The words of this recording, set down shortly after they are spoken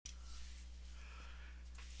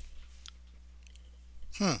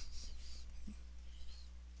Hmm.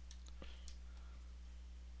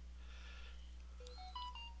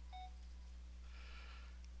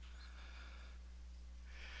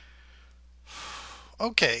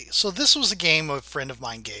 Okay, so this was a game a friend of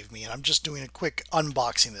mine gave me, and I'm just doing a quick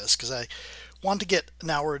unboxing of this because I want to get an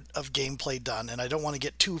hour of gameplay done, and I don't want to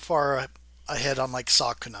get too far ahead on like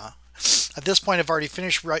Sakuna. At this point, I've already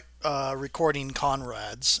finished recording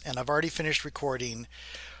Conrad's, and I've already finished recording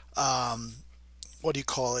what do you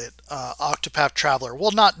call it, Octopath Traveler.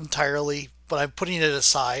 Well, not entirely, but I'm putting it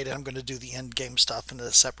aside, and I'm going to do the end game stuff in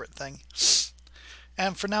a separate thing.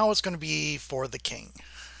 And for now, it's going to be For the King.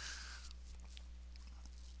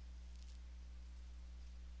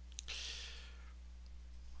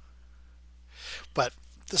 But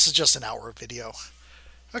this is just an hour video.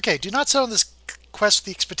 Okay, do not set on this quest with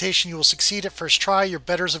the expectation you will succeed at first try. Your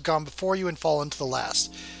betters have gone before you and fallen to the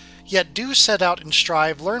last. Yet do set out and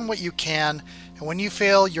strive, learn what you can, and when you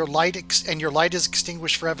fail, your light is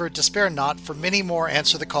extinguished forever. Despair not, for many more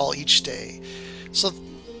answer the call each day. So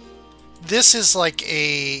this is like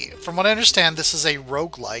from what I understand, this is a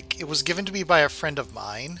roguelike. It was given to me by a friend of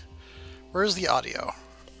mine. Where's the audio?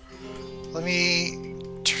 Let me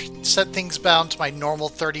set things down to my normal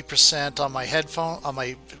 30% on my headphone, on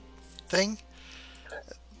my thing.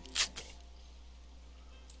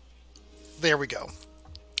 There we go.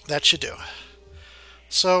 That should do.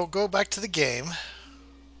 So go back to the game.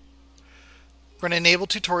 We're going to enable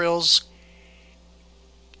tutorials.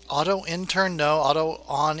 Auto intern, no. Auto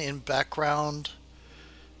on in background.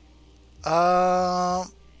 Uh,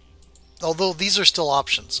 Although these are still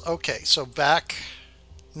options. Okay, so back,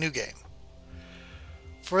 new game.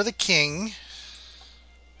 For the King,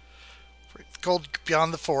 called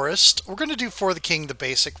Beyond the Forest. We're going to do For the King, the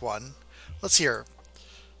basic one. Let's hear.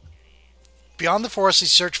 Beyond the forest, you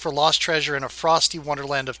search for lost treasure in a frosty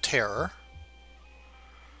wonderland of terror.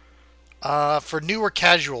 For newer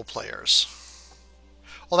casual players.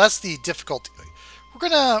 Well, that's the difficulty. We're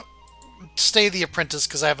going to stay the apprentice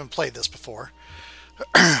because I haven't played this before.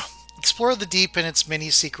 Explore the deep and its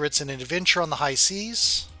many secrets in an adventure on the high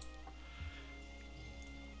seas.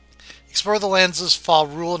 Explore the lands of Fall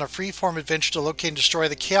Rule in a free-form adventure to locate and destroy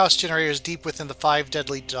the chaos generators deep within the 5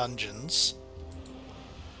 deadly dungeons.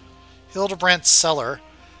 Hildebrandt's Cellar.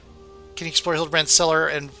 Can you explore Hildebrandt's Cellar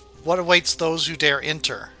and what awaits those who dare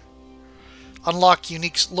enter? Unlock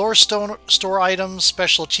unique lore store items,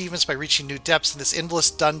 special achievements by reaching new depths in this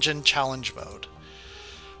endless dungeon challenge mode.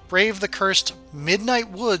 Brave the cursed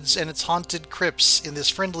Midnight Woods and its haunted crypts in this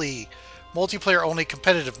friendly, multiplayer-only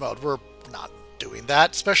competitive mode. We're not doing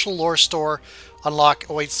that. Special lore store unlock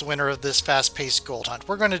awaits the winner of this fast-paced gold hunt.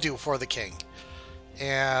 We're going to do For the King.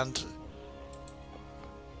 And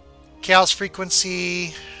Chaos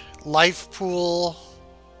Frequency, Life Pool,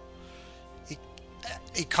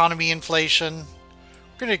 Economy Inflation.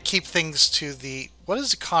 We're going to keep things to the... What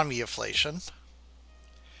is economy inflation?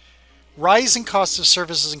 Rise in cost of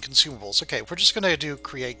services and consumables. Okay, we're just going to do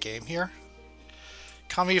create game here.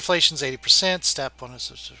 Economy inflation is 80%. Stat bonus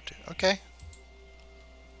is 50. Okay.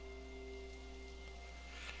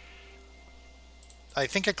 I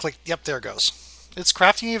think I clicked. Yep, there it goes. It's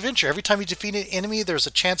crafting adventure. Every time you defeat an enemy, there's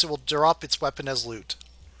a chance it will drop its weapon as loot.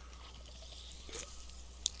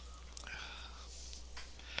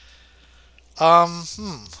 Um,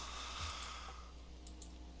 hmm.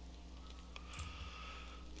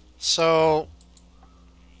 So,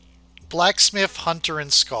 blacksmith, hunter,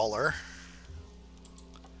 and scholar.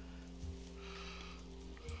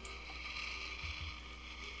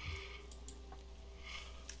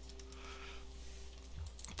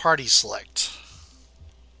 Party select.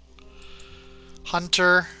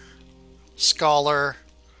 Hunter, scholar,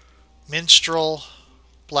 minstrel,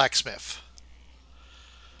 blacksmith.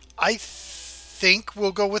 I think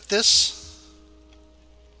we'll go with this.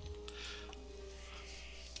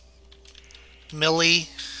 Millie.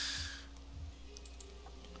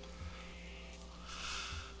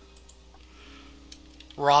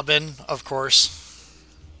 Robin, of course.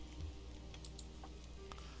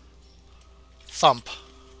 Thump.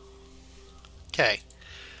 Okay,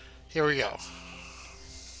 here we go.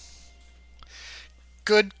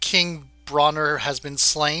 Good King Bronner has been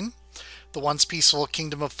slain. The once peaceful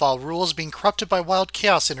kingdom of Fall Rule is being corrupted by wild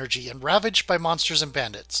chaos energy and ravaged by monsters and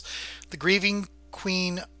bandits. The grieving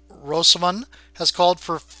Queen Rosamund has called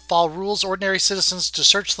for Fall Rule's ordinary citizens to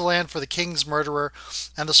search the land for the king's murderer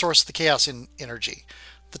and the source of the chaos energy.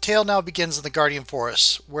 The tale now begins in the Guardian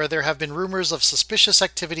Forest, where there have been rumors of suspicious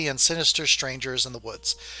activity and sinister strangers in the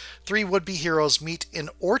woods. 3 would-be heroes meet in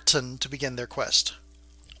Orton to begin their quest.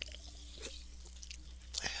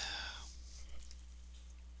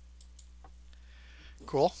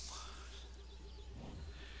 Cool.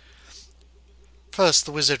 First,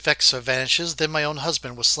 the wizard Vexor vanishes, then my own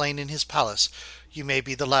husband was slain in his palace. You may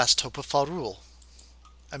be the last hope of Falrul.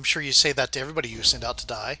 I'm sure you say that to everybody you send out to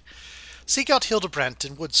die. Seek out Hildebrandt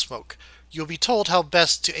in Woodsmoke. You'll be told how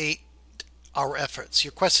best to aid our efforts.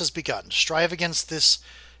 Your quest has begun. Strive against this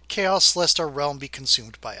chaos lest our realm be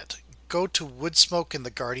consumed by it. Go to Woodsmoke in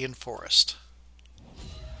the Guardian Forest.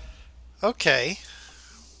 Okay.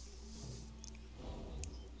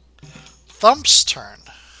 Thump's turn.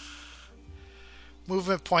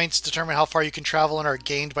 Movement points determine how far you can travel and are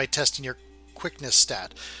gained by testing your quickness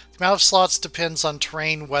stat. The amount of slots depends on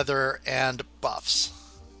terrain, weather, and buffs.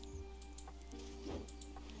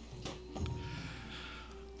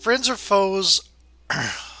 Friends or foes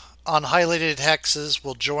on highlighted hexes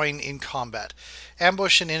will join in combat.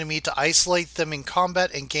 Ambush an enemy to isolate them in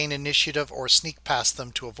combat and gain initiative, or sneak past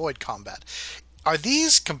them to avoid combat. Are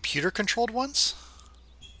these computer-controlled ones?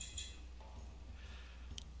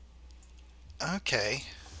 Okay.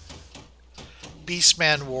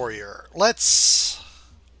 Beastman Warrior. Let's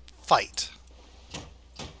fight.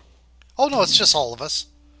 Oh no, it's just all of us.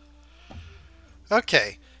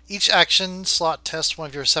 Okay. Each action slot tests one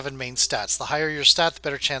of your 7 main stats. The higher your stat, the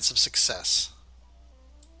better chance of success.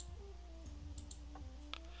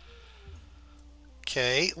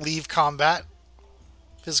 Okay. Leave combat.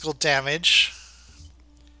 Physical damage.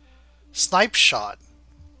 Snipe shot.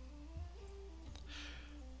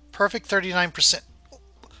 Perfect 39%.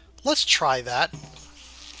 Let's try that.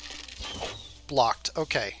 Blocked.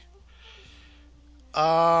 Okay.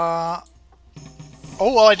 Oh,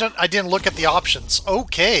 well, I didn't look at the options.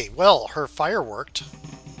 Okay. Well, her fire worked.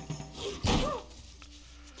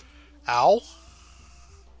 Ow.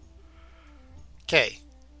 Okay.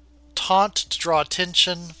 Taunt to draw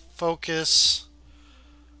attention. Focus.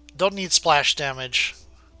 Don't need splash damage.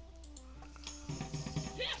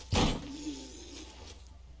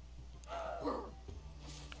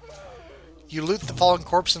 You loot the fallen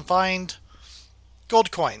corpse and find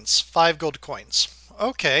gold coins. 5 gold coins.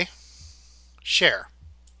 Okay. Share.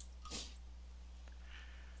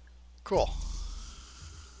 Cool.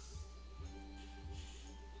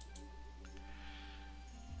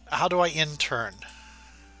 How do I end turn?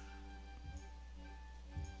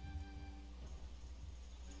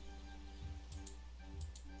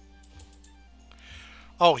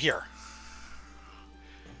 Oh, here.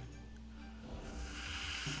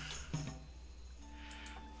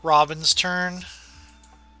 Robin's turn.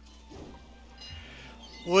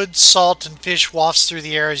 Wood, salt, and fish wafts through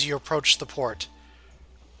the air as you approach the port.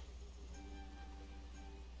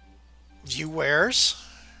 View wares.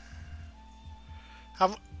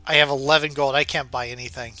 I have 11 gold. I can't buy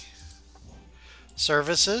anything.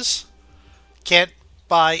 Services. Can't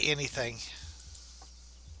buy anything.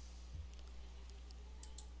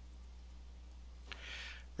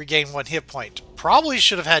 Regain 1 hit point. Probably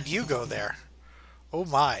should have had you go there. Oh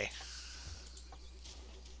my.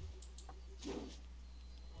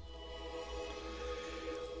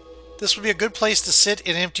 This would be a good place to sit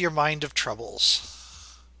and empty your mind of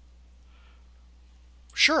troubles.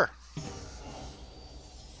 Sure.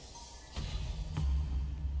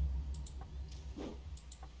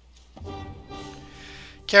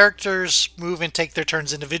 Characters move and take their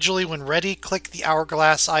turns individually. When ready, click the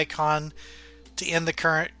hourglass icon to end the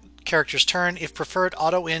current character's turn. If preferred,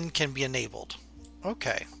 auto end can be enabled.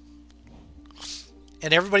 Okay.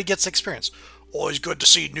 And everybody gets experience. Always good to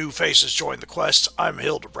see new faces join the quest. I'm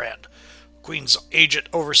Hildebrand, Queen's agent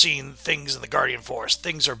overseeing things in the Guardian Forest.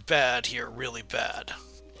 Things are bad here, really bad.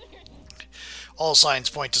 All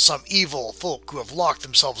signs point to some evil folk who have locked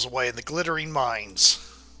themselves away in the glittering mines.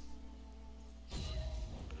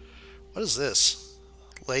 What is this?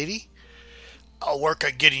 Lady? I'll work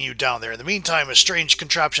on getting you down there. In the meantime, a strange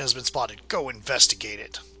contraption has been spotted. Go investigate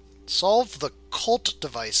it. Solve the cult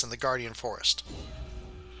device in the Guardian Forest.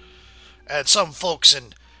 And some folks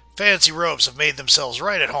in fancy robes have made themselves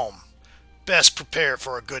right at home. Best prepare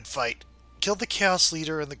for a good fight. Kill the Chaos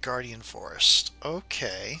Leader in the Guardian Forest.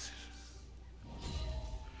 Okay.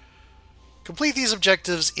 Complete these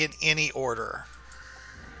objectives in any order.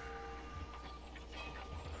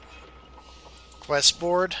 Quest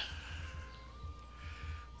board.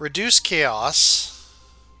 Reduce chaos.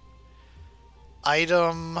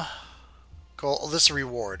 Item. Goal. This is a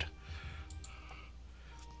reward.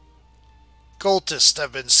 Cultists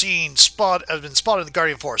have been spotted in the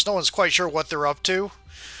Guardian Forest. No one's quite sure what they're up to,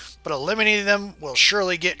 but eliminating them will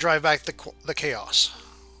surely drive back the chaos.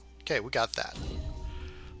 Okay, we got that.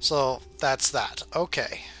 So that's that.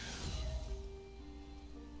 Okay.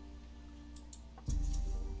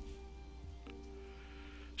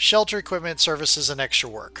 Shelter, equipment, services, and extra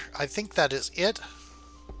work. I think that is it.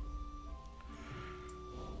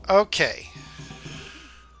 Okay.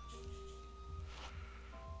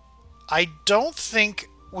 I don't think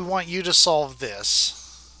we want you to solve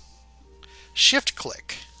this. Shift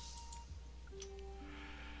click.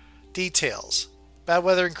 Details. Bad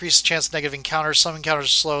weather increases chance of negative encounters. Some encounters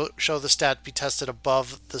show the stat to be tested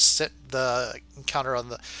above the encounter on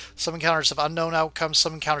the. Some encounters have unknown outcomes.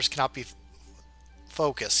 Some encounters cannot be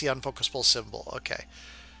focused. See unfocusable symbol. Okay.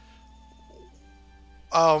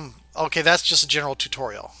 Okay, that's just a general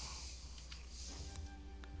tutorial.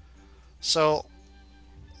 So,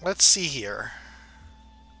 let's see here.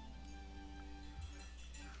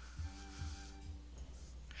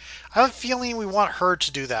 I have a feeling we want her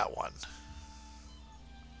to do that one.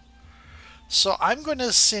 So I'm going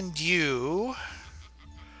to send you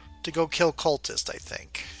to go kill cultist, I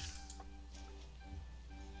think.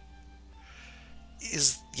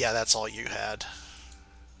 Yeah, that's all you had.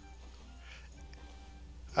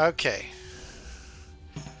 Okay.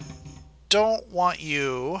 Don't want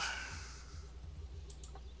you.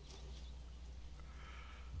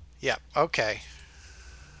 Yeah, okay.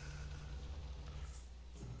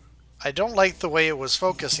 I don't like the way it was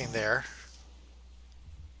focusing there.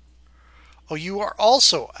 Oh, you are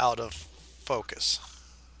also out of focus.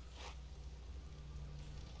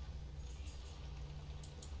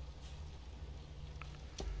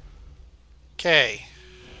 Okay.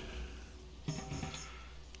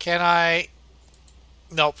 Can I...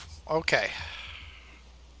 Nope. Okay.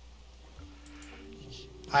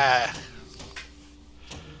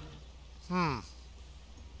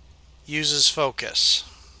 Uses focus.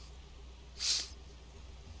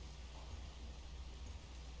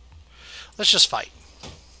 Let's just fight.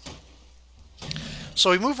 So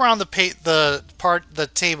we move around the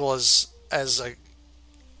table as a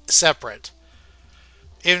separate.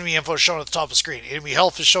 Enemy info is shown at the top of the screen. Enemy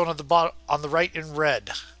health is shown at the bottom on the right in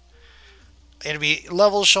red. Enemy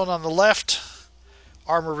levels shown on the left.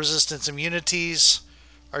 Armor resistance immunities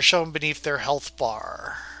are shown beneath their health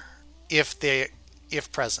bar if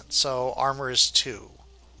present. So armor is 2.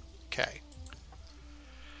 Okay.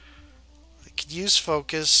 Can use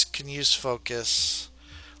focus, can use focus.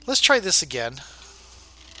 Let's try this again.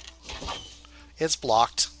 It's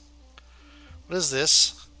blocked. What is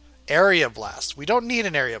this? Area blast. We don't need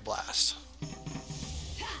an area blast.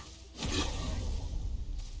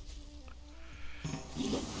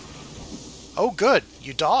 Oh, good.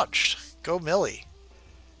 You dodged. Go Millie.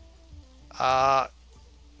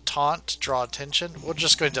 Taunt, draw attention. We're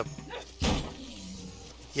just going to...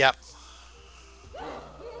 Yep.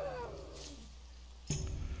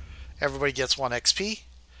 Everybody gets 1 XP.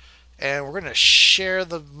 And we're going to share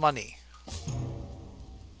the money.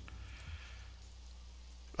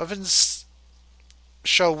 Weapons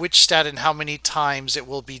show which stat and how many times it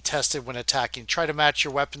will be tested when attacking. Try to match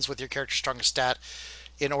your weapons with your character's strongest stat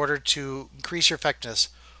in order to increase your effectiveness.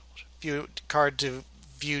 View card to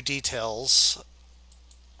view details.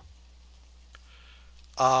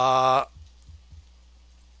 8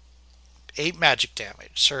 magic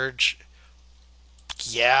damage. Surge.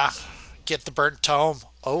 Yeah. Get the burnt tome.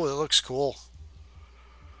 Oh, it looks cool.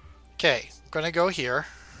 Okay, I'm going to go here.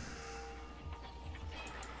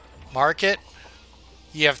 Mark it.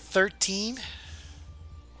 You have 13.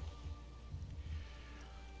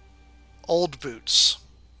 Old boots.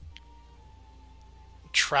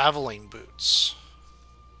 Traveling boots.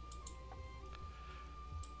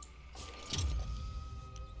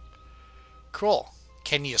 Cool.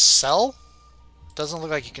 Can you sell? Doesn't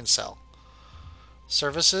look like you can sell.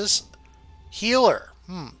 Services. Healer.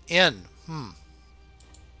 In.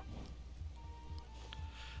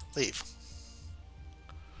 Leave.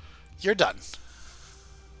 You're done.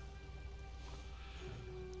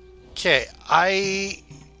 Okay,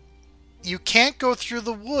 you can't go through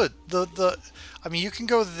the wood. I mean, you can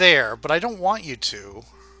go there, but I don't want you to.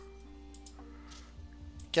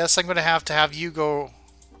 Guess I'm going to have you go.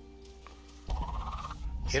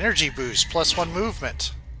 Energy boost, +1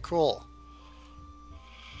 movement. Cool.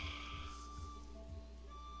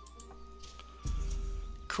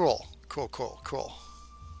 Cool.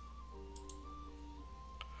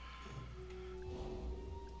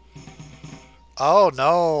 Oh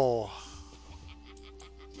no.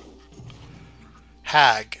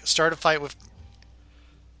 Hag. Start a fight with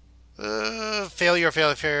failure.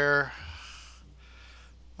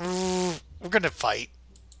 We're gonna fight.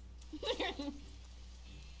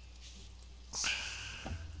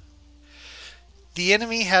 The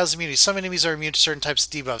enemy has immunity. Some enemies are immune to certain types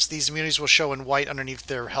of debuffs. These immunities will show in white underneath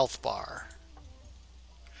their health bar.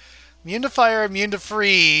 Immune to fire, immune to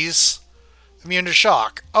freeze. Immune to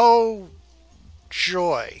shock. Oh,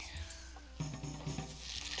 joy.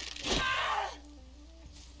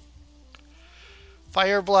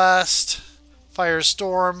 Fire blast.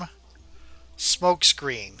 Firestorm. Smoke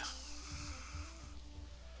screen.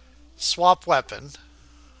 Swap weapon.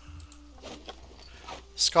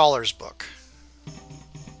 Scholar's book.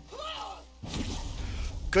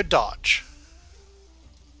 Good dodge.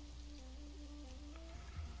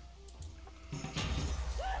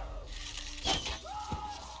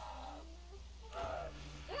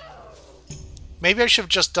 Maybe I should have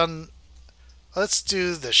just done... Let's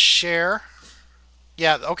do the share.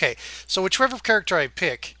 Yeah, okay. So whichever character I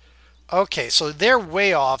pick... Okay, so they're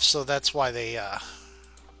way off, so that's why they...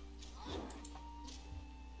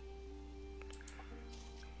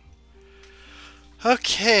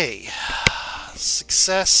 Okay.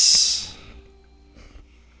 Success.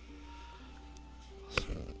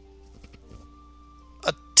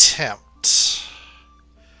 Attempt.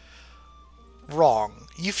 Wrong.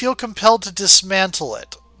 You feel compelled to dismantle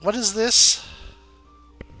it. What is this?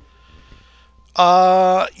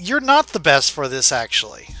 You're not the best for this,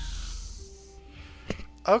 actually.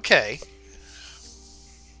 Okay.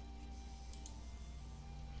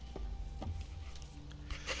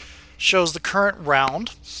 Shows the current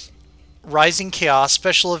round. Rising Chaos,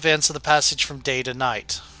 special events of the passage from day to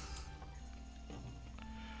night.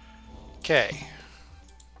 Okay.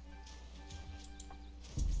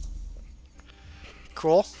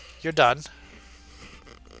 Cool. You're done.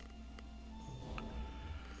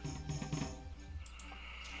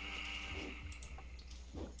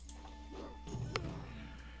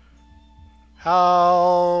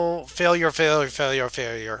 How... Failure, failure, failure,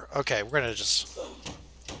 failure. Okay, we're gonna just...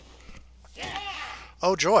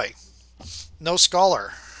 Oh, joy. No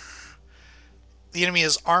scholar. The enemy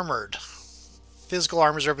is armored. Physical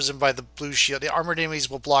armor is represented by the blue shield. The armored enemies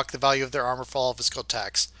will block the value of their armor for all physical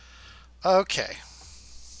attacks. Okay.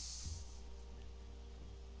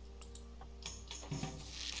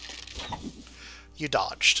 You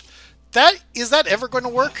dodged. Is that ever going to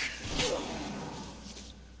work?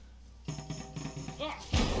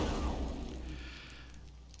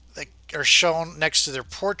 They are shown next to their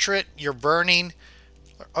portrait. You're burning.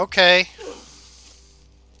 Okay.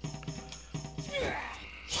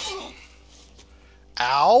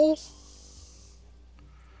 Ow.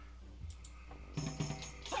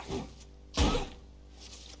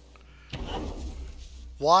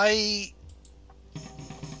 Why?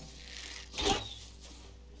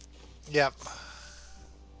 Yep.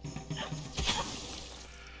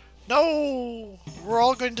 No! We're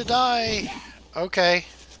all going to die. Okay.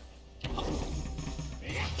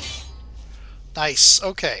 Nice.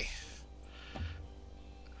 Okay.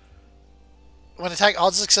 When attack,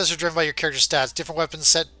 odds of success are driven by your character stats. Different weapons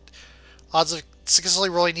set. Odds of successfully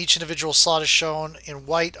rolling each individual slot is shown in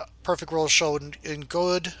white. Perfect roll is shown in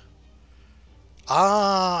good.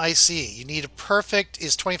 Ah, I see. You need a perfect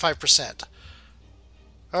is 25%.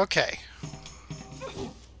 Okay.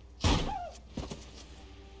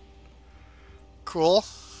 Cool.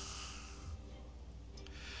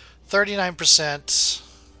 39%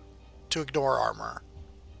 to ignore armor.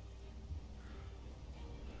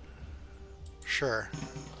 Sure.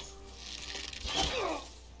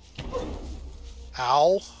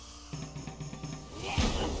 Ow.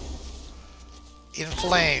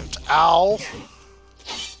 Inflamed. Ow.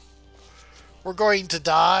 We're going to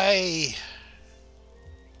die.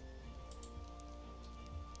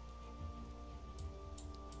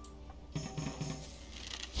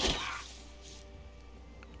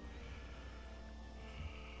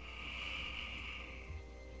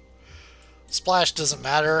 Splash doesn't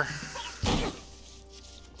matter.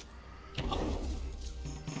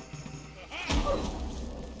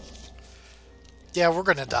 Yeah, we're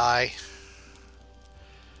gonna die.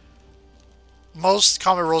 Most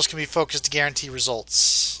combat rolls can be focused to guarantee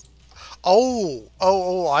results.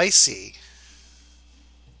 Oh, I see.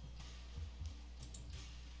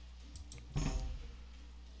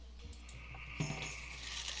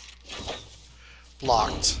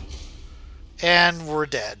 Blocked. And we're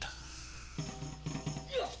dead.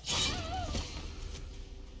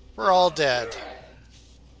 We're all dead.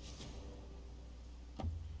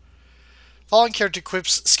 Following character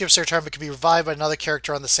skips their turn but can be revived by another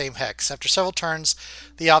character on the same hex. After several turns,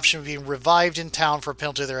 the option of being revived in town for a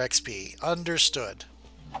penalty of their XP. Understood.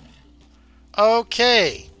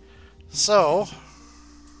 Okay. So...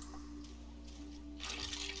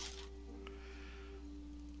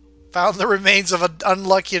 found the remains of an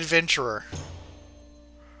unlucky adventurer.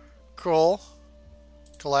 Cool.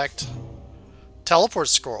 Collect. Teleport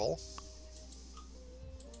scroll.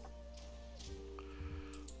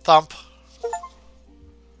 Thump.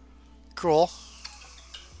 Cool.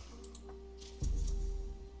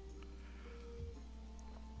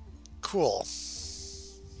 Cool.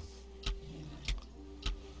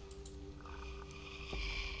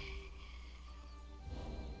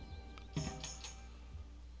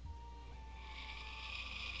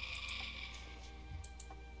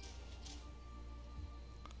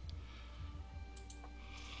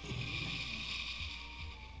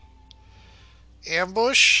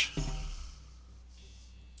 Ambush.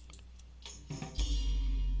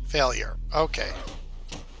 Failure. Okay.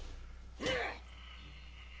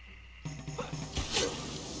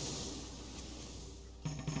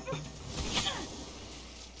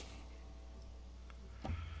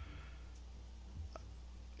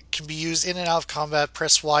 Can be used in and out of combat.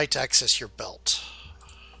 Press Y to access your belt.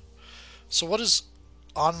 So what is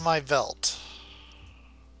on my belt?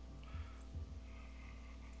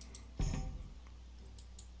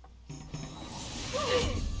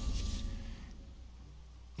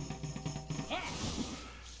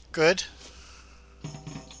 Good.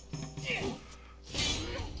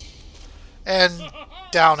 And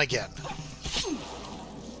down again.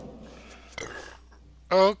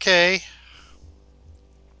 Okay.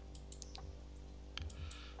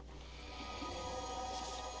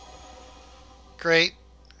 Great.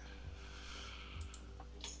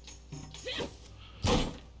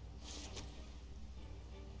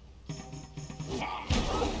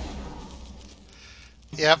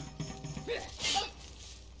 Yep.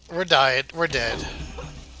 We're dead. We're dead.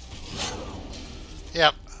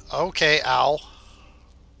 Yep. Okay, ow.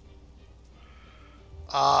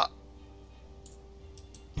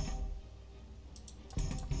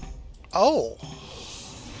 Oh.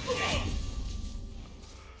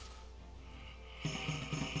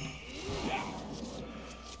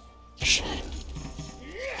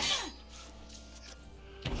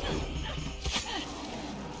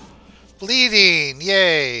 Bleeding!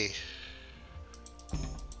 Yay!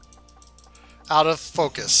 Out of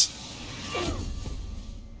focus.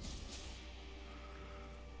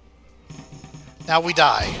 Now we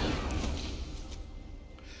die.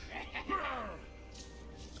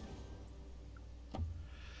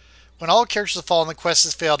 When all characters have fallen, the quest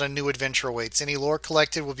has failed and a new adventure awaits. Any lore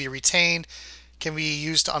collected will be retained, can be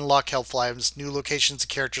used to unlock helpful items, new locations, and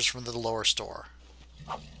characters from the lore store.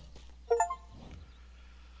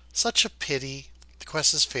 Such a pity. The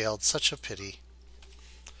quest has failed. Such a pity.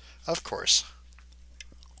 Of course.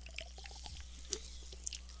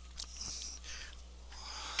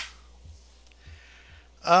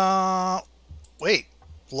 Wait.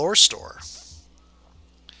 Lore store.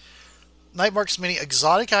 Night marks many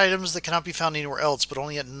exotic items that cannot be found anywhere else, but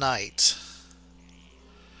only at night.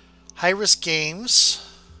 High-risk games.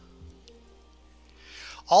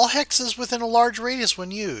 All hexes within a large radius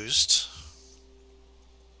when used.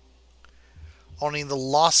 Owning the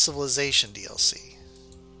Lost Civilization DLC.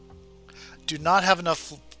 Do not have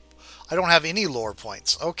enough... I don't have any lore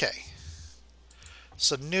points. Okay.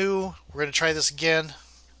 So new. We're going to try this again.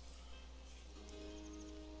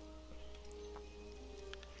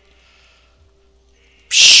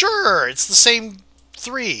 Sure, it's the same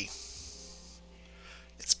 3.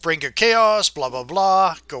 It's Brink of Chaos, blah, blah,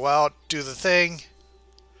 blah. Go out, do the thing.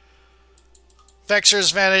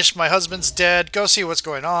 Vexer's vanished, my husband's dead. Go see what's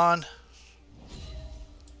going on.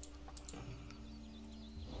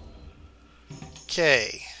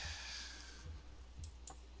 Okay.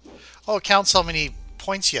 Oh, it counts how many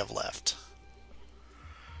points you have left.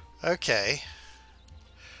 Okay.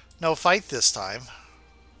 No fight this time.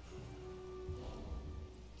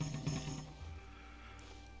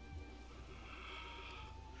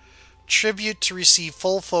 Tribute to receive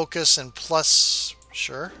full focus and plus...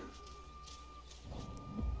 Sure.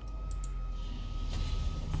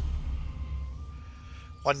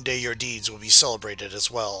 One day your deeds will be celebrated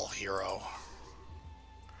as well, hero.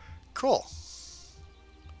 Cool.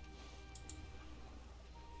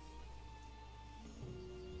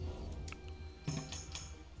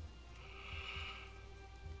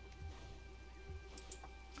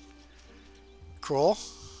 Cool.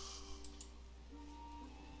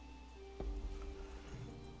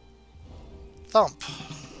 Thump.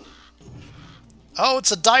 Oh,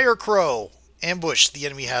 it's a dire crow. Ambush. The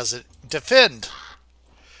enemy has it. Defend.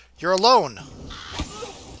 You're alone.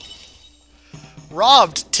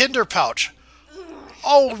 Robbed. Tinder pouch.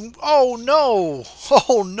 Oh, oh no.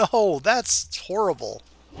 Oh no. That's horrible.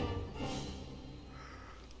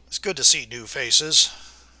 It's good to see new faces.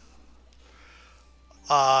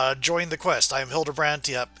 Join the quest. I am Hildebrand.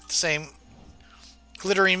 Yep. Same.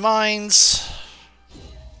 Glittering mines.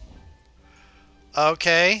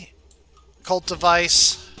 Okay. Cult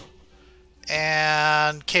device.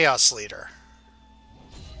 and Chaos Leader.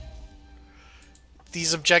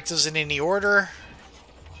 These objectives in any order.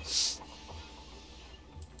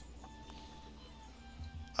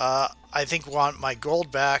 I think want my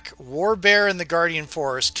gold back. War Bear in the Guardian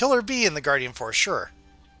Forest. Killer Bee in the Guardian Forest, sure.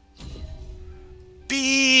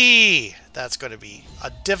 Bee! That's going to be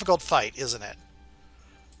a difficult fight, isn't it?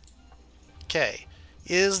 Okay.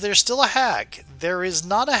 Is there still a hag? There is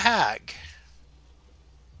not a hag.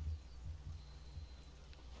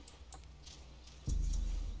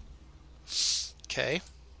 Okay.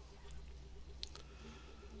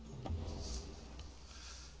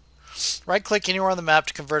 Right-click anywhere on the map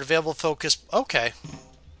to convert available focus. Okay.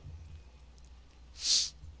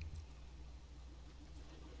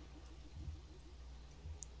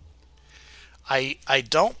 I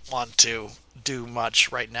don't want to do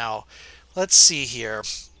much right now. Let's see here.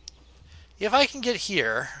 If I can get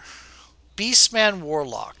here, Beastman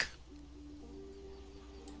Warlock.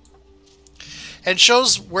 And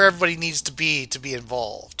shows where everybody needs to be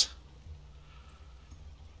involved.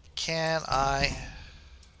 Can I...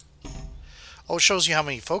 Oh, it shows you how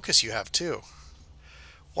many focus you have, too.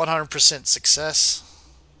 100% success.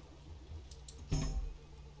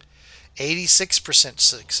 86%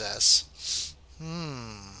 success.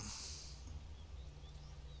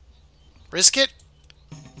 Risk it?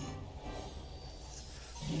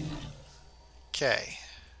 Okay.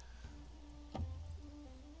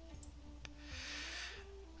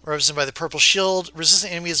 Represented by the purple shield.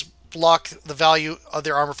 Resistant enemies block the value of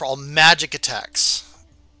their armor for all magic attacks.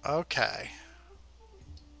 Okay.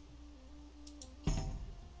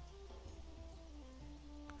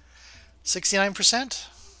 $69%?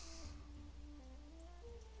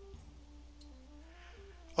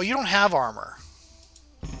 Oh, you don't have armor.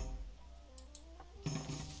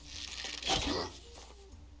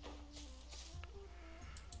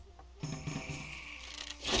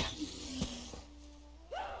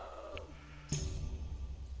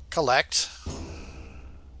 Collect.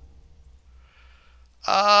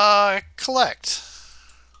 Collect.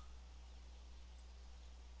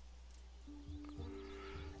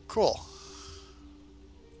 Cool.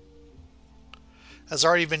 Has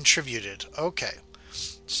already been tributed. Okay.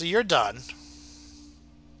 So you're done.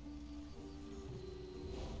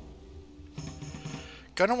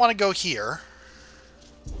 Gonna want to go here.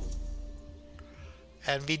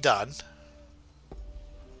 And be done.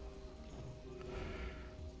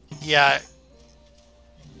 Yeah.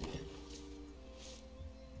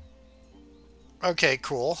 Okay,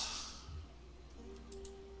 cool.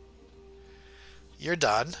 You're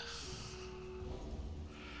done.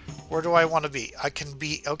 Where do I want to be? I can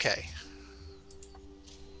be... Okay.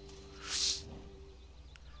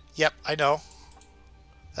 Yep, I know.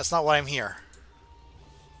 That's not why I'm here.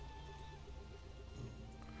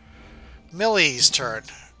 Millie's turn.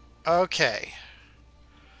 Okay.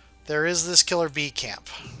 There is this Killer Bee camp.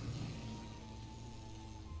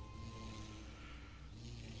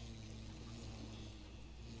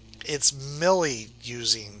 It's Millie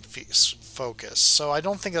using focus, so I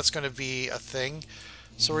don't think that's going to be a thing.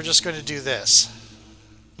 So we're just going to do this.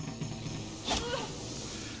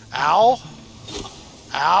 Ow!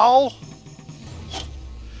 Ow!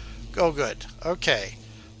 Oh, good. Okay.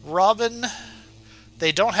 Robin,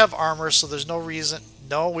 they don't have armor, so there's no reason.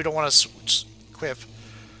 No, we don't want to equip.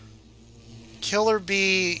 Killer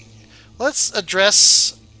Bee. Let's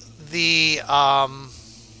address the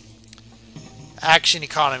action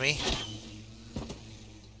economy.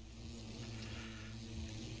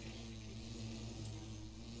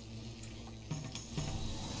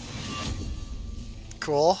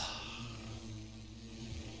 Cool.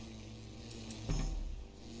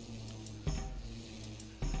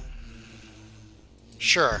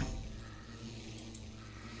 Sure.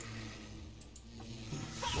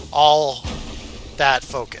 All that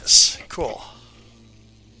focus. Cool.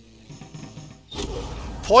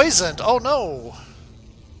 Poisoned. Oh no.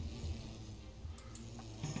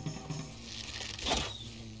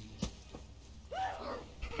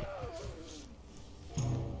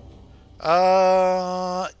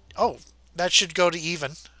 Oh, that should go to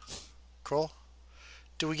even. Cool.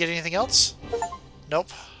 Do we get anything else? Nope.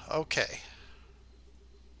 Okay.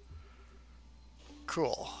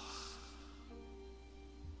 Cool.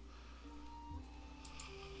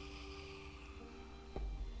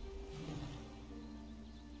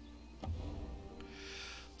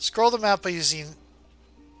 Scroll the map by using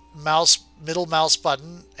middle mouse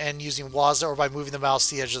button and using WASD or by moving the mouse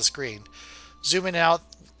to the edge of the screen. Zoom in and out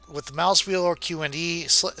with the mouse wheel or Q and E.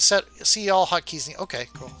 See all hotkeys. Okay,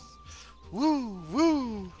 cool. Woo,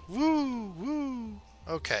 woo, woo, woo.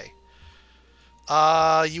 Okay.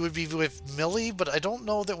 You would be with Millie, but I don't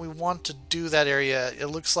know that we want to do that area. It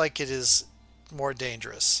looks like it is more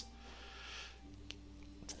dangerous.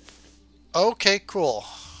 Okay, cool.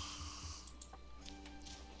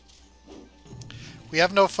 We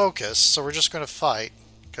have no focus, so we're just going to fight.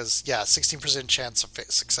 Because, yeah, 16% chance of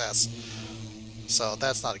success. So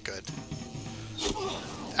that's not good.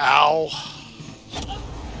 Ow.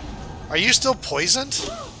 Are you still poisoned?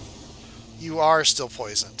 You are still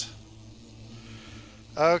poisoned.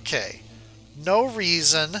 Okay. No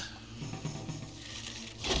reason.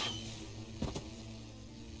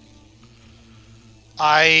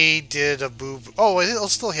 I did a boob. Oh, it'll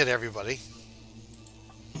still hit everybody.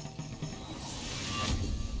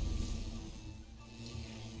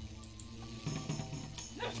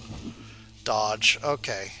 Dodge.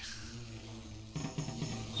 Okay.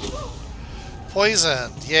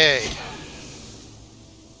 Poisoned. Yay.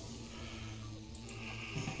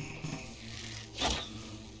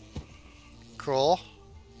 Cool.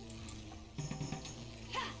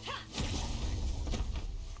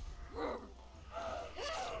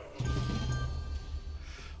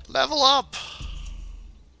 Level up.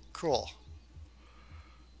 Cool.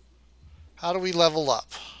 How do we level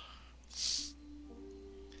up?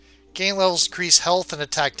 Gain levels increase health and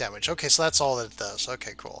attack damage. Okay, so that's all that it does.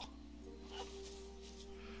 Okay, cool.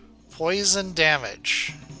 Poison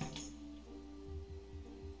damage.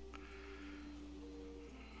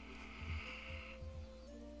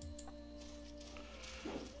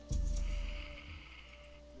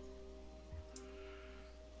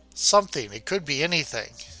 Something. It could be anything.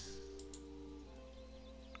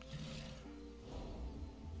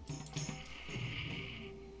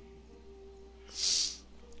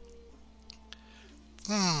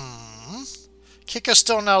 Kick a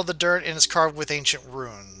stone out of the dirt and is carved with ancient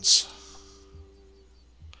runes.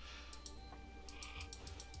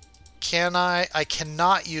 Can I? I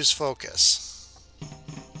cannot use focus.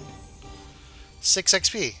 6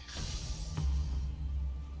 XP.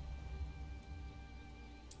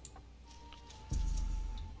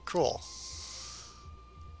 Cool.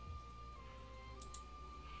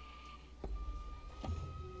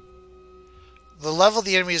 The level of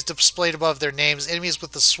the enemy is displayed above their names. Enemies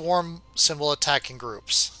with the swarm symbol attack in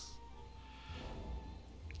groups.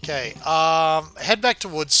 Okay, head back to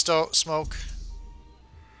wood smoke.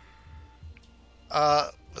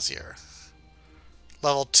 Let's see here.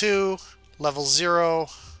 Level 2, level 0,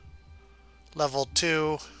 level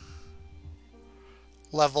 2,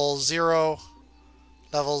 level 0,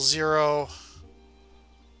 level 0,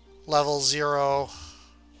 level 0,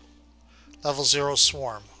 level 0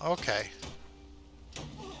 swarm. Okay.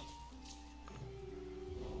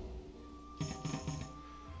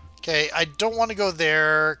 Okay, I don't want to go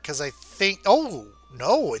there because I think... Oh,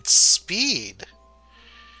 no, it's speed.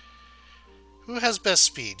 Who has best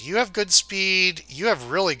speed? You have good speed. You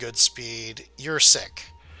have really good speed. You're sick.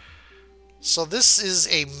 So this is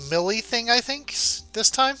a melee thing, I think,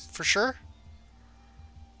 this time, for sure.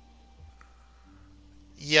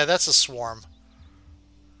 Yeah, that's a swarm.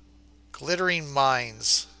 Glittering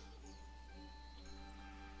mines.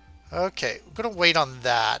 Okay, I'm going to wait on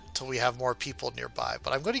that till we have more people nearby.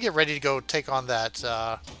 But I'm going to get ready to go take on that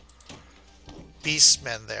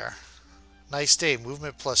beastman there. Nice day,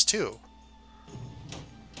 movement +2.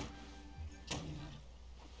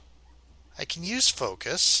 I can use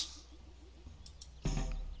focus.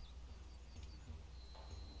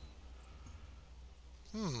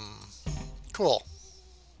 Cool.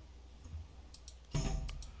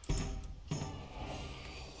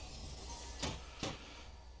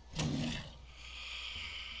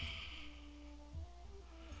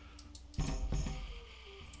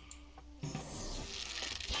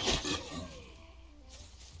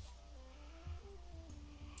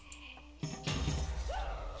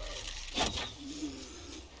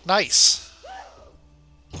 Nice.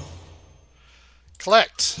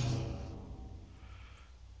 Collect.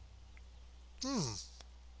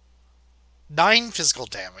 9 physical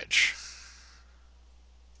damage.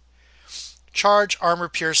 Charge, armor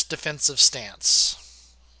pierce, defensive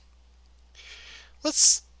stance.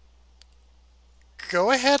 Let's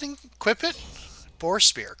go ahead and equip it. Boar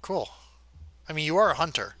spear, cool. I mean, you are a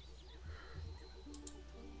hunter.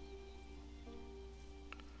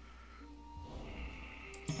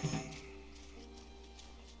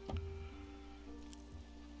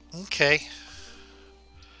 Okay.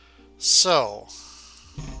 So...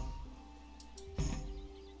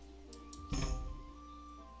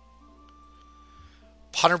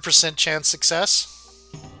 100% chance success.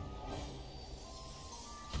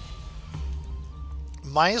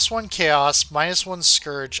 -1 chaos, -1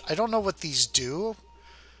 scourge. I don't know what these do.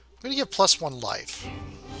 I'm going to give +1 life.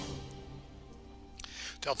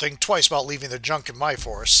 They'll think twice about leaving the junk in my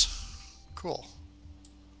force. Cool.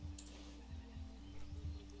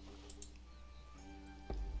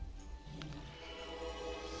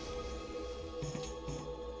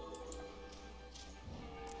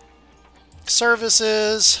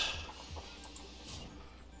 Services.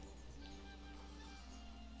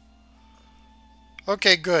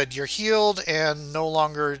 Okay, good. You're healed and no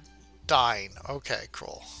longer dying. Okay,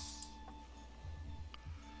 cool.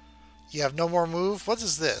 You have no more move? What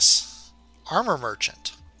is this? Armor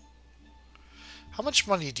merchant. How much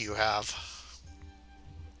money do you have?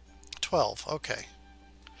 12. Okay.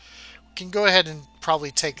 We can go ahead and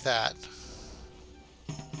probably take that.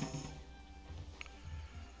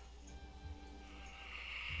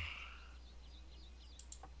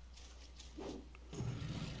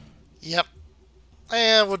 Yep.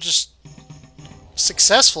 And we'll just...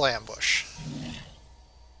 Successful ambush.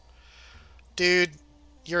 Dude,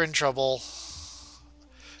 you're in trouble.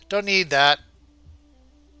 Don't need that.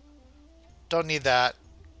 Don't need that.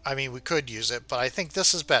 I mean, we could use it, but I think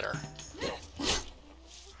this is better.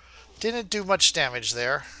 Didn't do much damage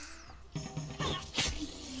there.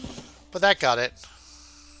 But that got it.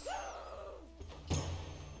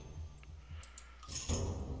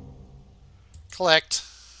 Collect.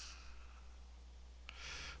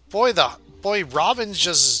 Boy, Robin's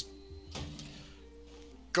just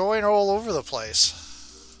going all over the place.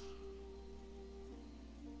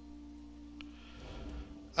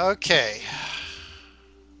 Okay.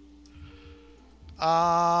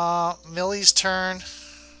 Millie's turn.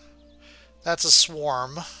 That's a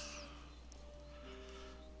swarm.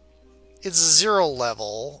 It's 0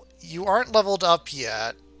 level. You aren't leveled up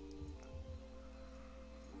yet.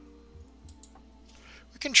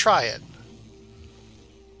 We can try it.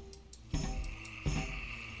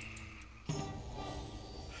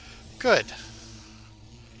 Good.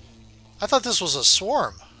 I thought this was a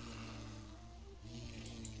swarm.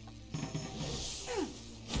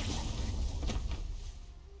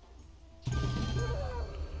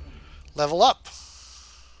 Level up.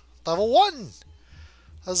 Level 1.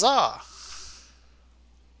 Huzzah.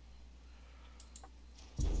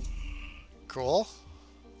 Cool.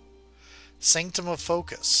 Sanctum of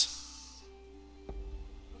Focus.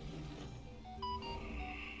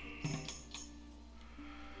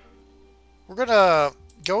 We're gonna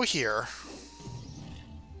go here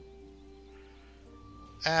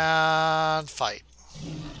and fight.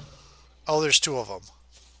 Oh, there's 2 of them.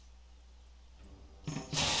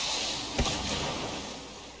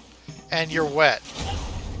 And you're wet.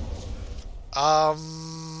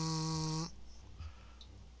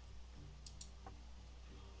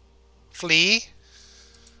 Flee.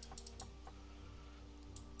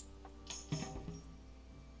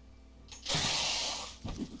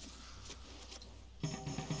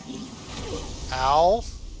 Ow.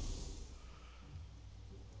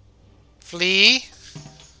 Flee.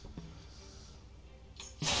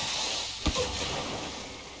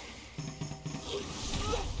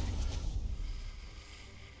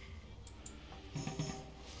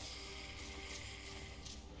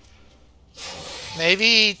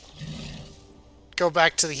 Maybe go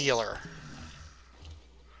back to the healer.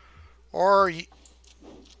 Or...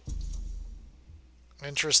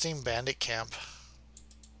 Interesting bandit camp.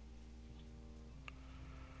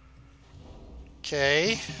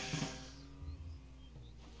 Okay.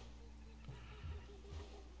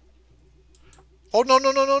 Oh, no,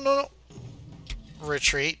 no, no, no, no, no.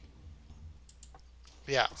 Retreat.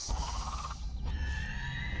 Yeah.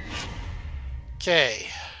 Okay.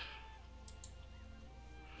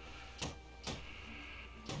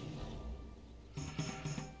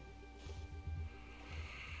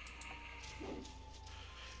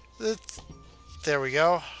 There we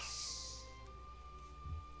go.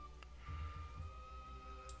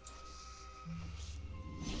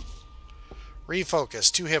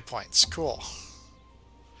 Refocus, 2 hit points. Cool.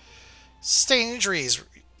 Sustain injuries.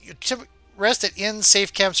 You rest at inns,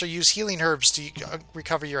 safe camps, or use healing herbs to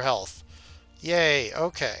recover your health. Yay,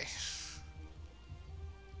 okay.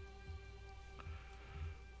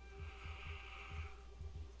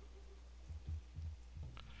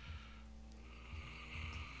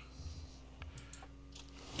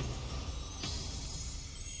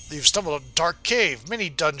 You've stumbled on a dark cave. Many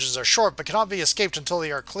dungeons are short, but cannot be escaped until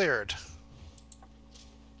they are cleared.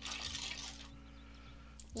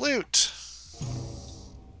 Loot.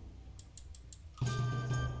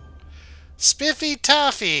 Spiffy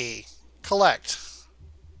Taffy. Collect.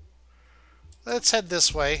 Let's head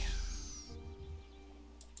this way.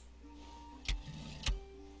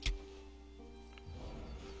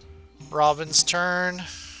 Robin's turn.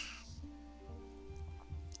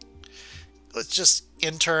 let's just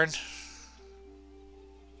intern.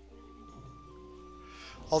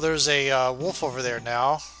 Oh, there's a wolf over there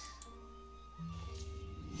now.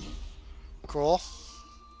 Cool.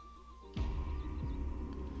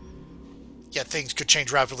 Yeah, things could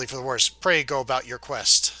change rapidly for the worse. Pray go about your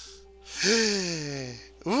quest.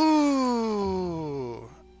 Ooh.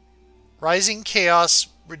 Rising Chaos.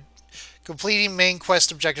 Completing main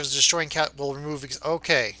quest objectives. Destroying cat will remove...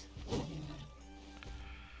 Okay.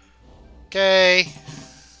 Okay.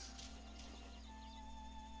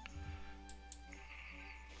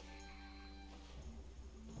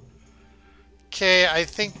 Okay, I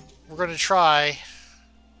think we're going to try.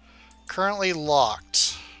 Currently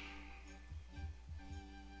locked.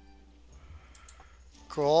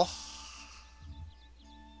 Cool.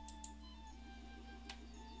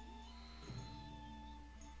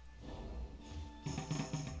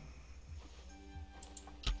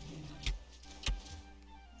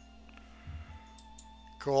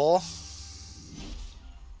 Cool.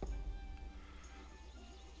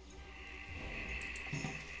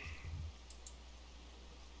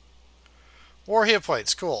 More hit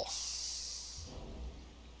points. Cool.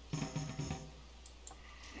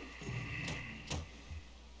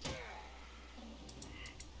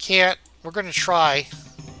 Can't. We're going to try.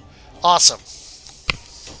 Awesome.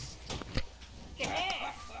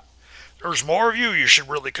 There's more of you. You should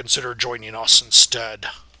really consider joining us instead.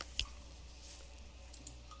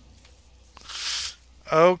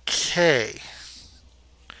 Okay.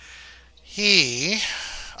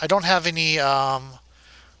 I don't have any,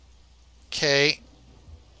 okay.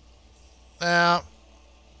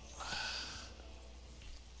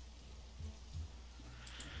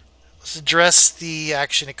 Let's address the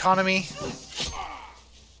action economy.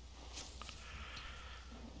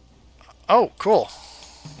 Oh, cool.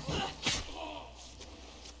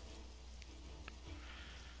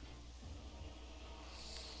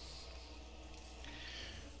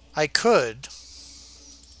 I could.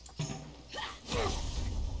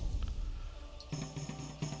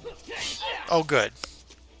 Oh, good.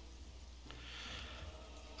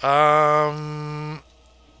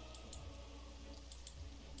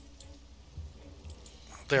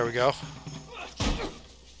 There we go.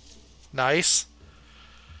 Nice.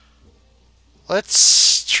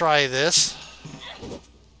 Let's try this.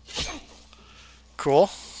 Cool.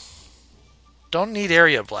 Don't need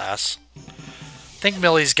area blasts. I think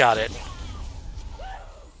Millie's got it.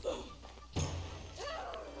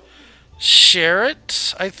 Share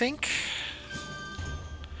it, I think.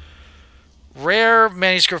 Rare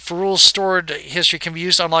manuscript for rules stored history can be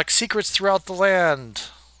used to unlock secrets throughout the land.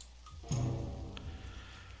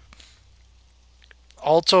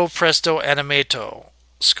 Alto Presto Animato.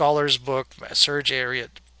 Scholar's Book. Surge Area.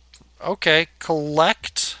 Okay.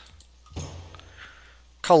 Collect.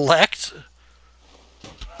 Collect.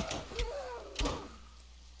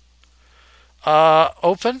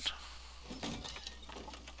 Open.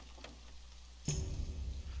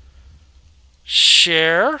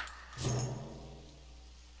 Share.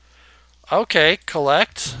 Okay.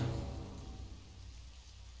 Collect.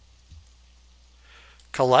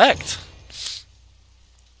 Collect.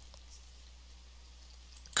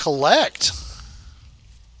 Collect.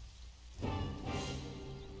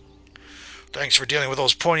 Thanks for dealing with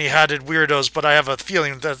those pony-hatted weirdos, but I have a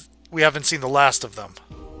feeling that we haven't seen the last of them.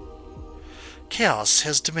 Chaos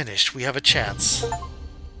has diminished. We have a chance.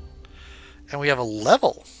 And we have a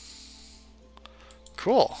level.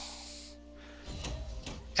 Cool.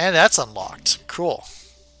 And that's unlocked. Cool.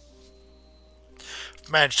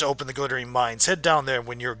 Managed to open the glittering mines. Head down there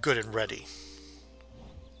when you're good and ready.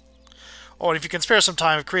 Oh, and if you can spare some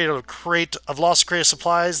time, I've created a crate of lost crate of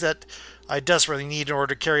supplies that I desperately need in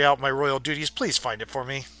order to carry out my royal duties. Please find it for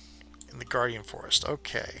me. In the Guardian Forest.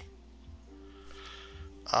 Okay.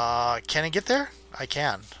 Can I get there? I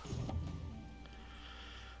can.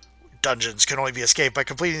 Dungeons can only be escaped by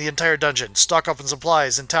completing the entire dungeon. Stock up on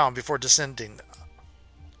supplies in town before descending.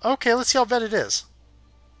 Okay, let's see how bad it is.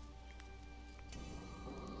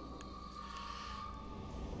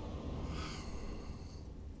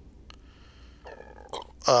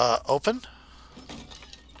 Open.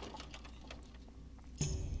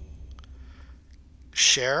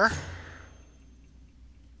 Share.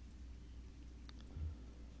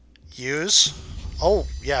 Use. Oh,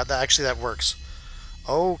 yeah, actually that works.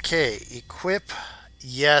 Okay, equip.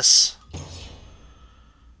 Yes.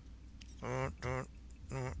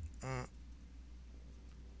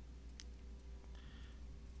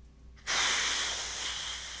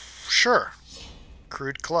 Sure.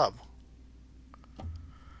 Crude club.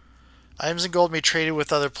 Items and gold may be traded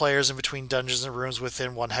with other players in between dungeons and rooms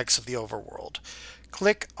within one hex of the overworld.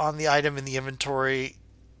 Click on the item in the inventory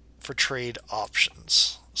for trade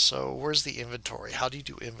options. So where's the inventory? How do you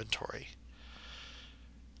do inventory?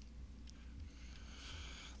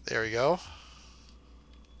 There we go.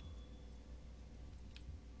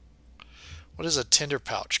 What is a tinder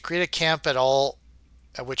pouch? Create a camp at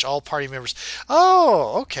which all party members.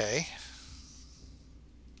 Oh, okay.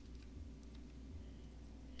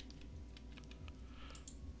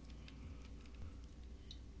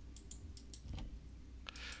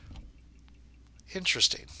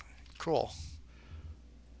 Interesting. Cool.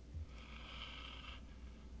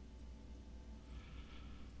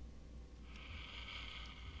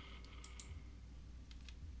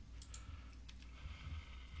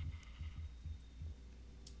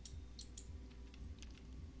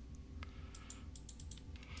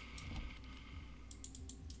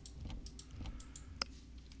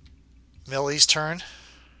 Millie's turn.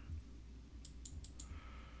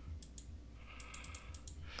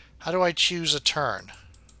 How do I choose a turn?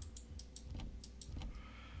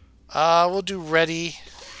 We'll do ready.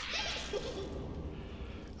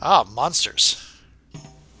 Ah, monsters.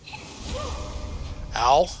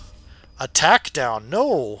 Ow. Attack down.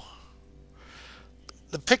 No.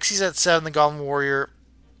 The pixie's at 7, the Goblin Warrior.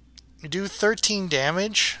 You do 13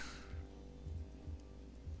 damage.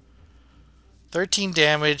 13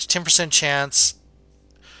 damage, 10% chance.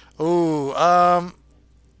 Ooh,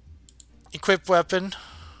 equip weapon.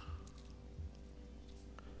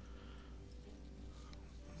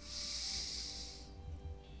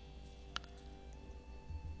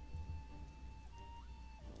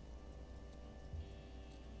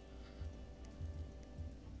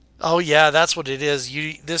 Oh yeah, that's what it is.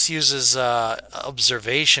 This uses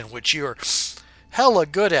observation, which you're hella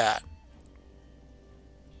good at.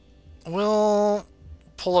 We'll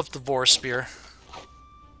pull up the Boar Spear.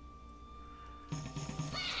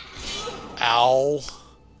 Ow.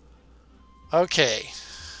 Okay.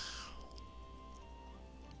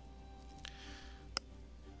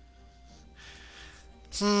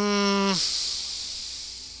 Hmm.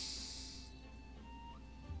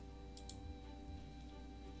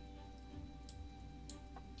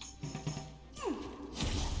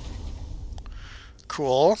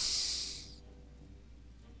 Cool.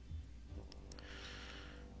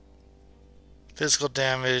 Physical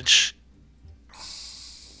damage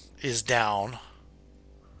is down.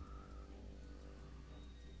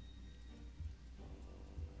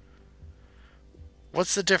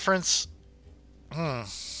 What's the difference?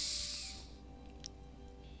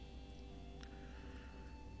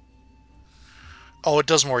 Oh, it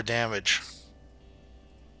does more damage.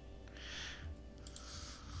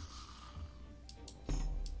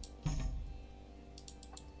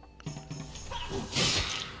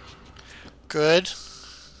 Good.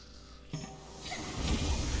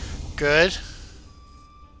 Good.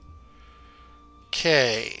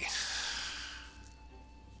 Okay.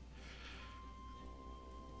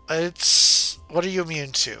 It's... What are you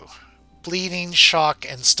immune to? Bleeding, shock,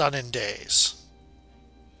 and stun in days.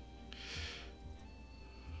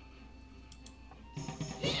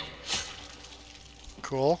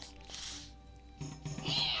 Cool.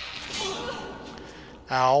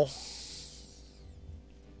 Ow.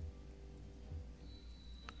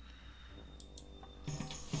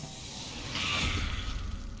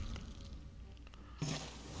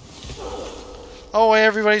 Oh,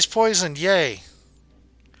 everybody's poisoned. Yay.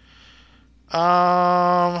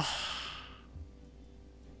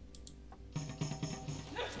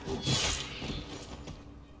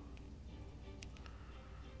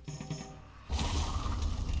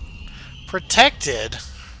 Protected?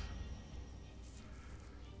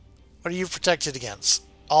 What are you protected against?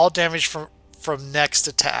 All damage from next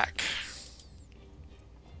attack.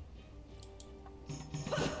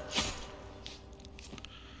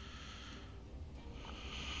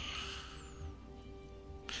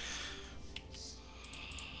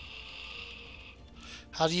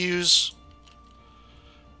 How to use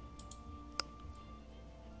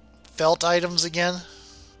felt items again?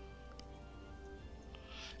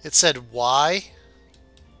 It said Y.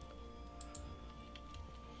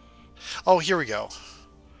 Oh, here we go.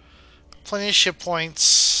 Plenty of ship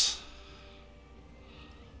points.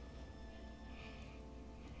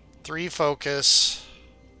 3 focus.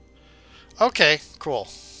 Okay, cool.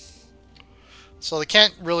 So they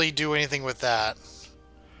can't really do anything with that.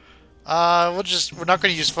 We're not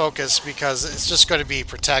going to use focus because it's just going to be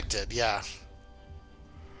protected, yeah.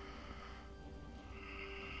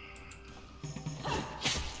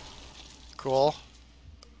 Cool.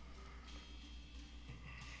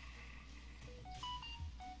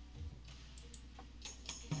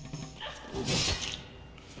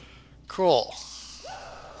 Cool.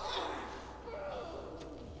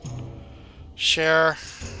 Share.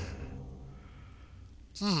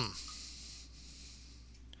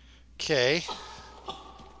 Okay.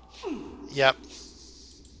 Yep.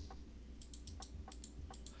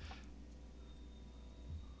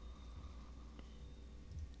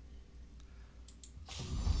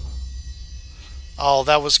 Oh,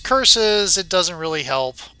 that was curses. It doesn't really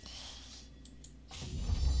help.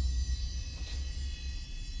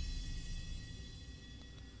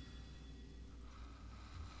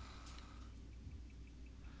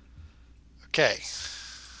 Okay.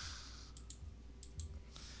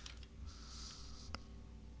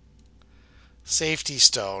 Safety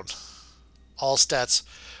stone. All stats.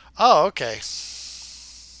 Oh, okay.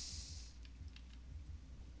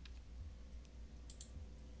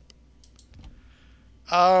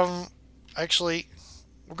 Um, actually,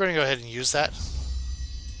 we're going to go ahead and use that.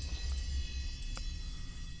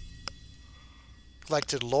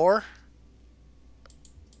 Collected lore.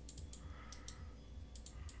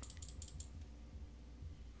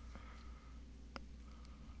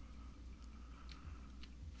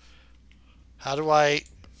 How do I...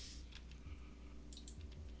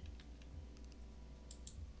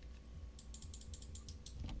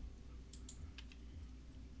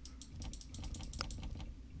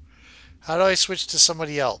 How do I switch to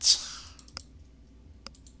somebody else?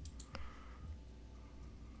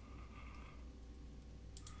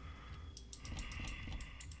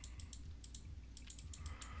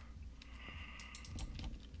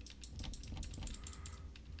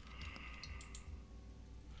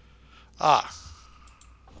 Ah.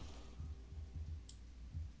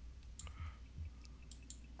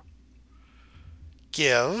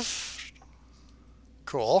 Give.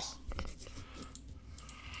 Cool.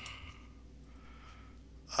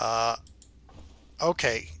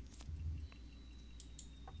 Okay.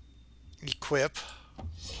 Equip.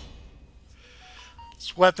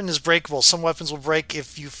 This weapon is breakable. Some weapons will break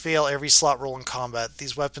if you fail every slot roll in combat.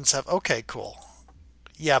 These weapons have... Okay, cool.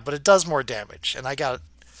 Yeah, but it does more damage. And I got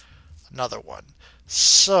another one.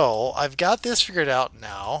 So, I've got this figured out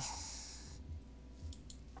now.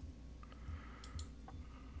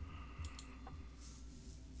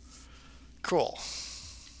 Cool.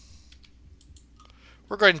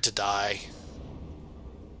 We're going to die.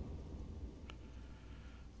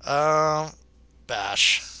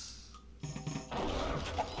 Bash.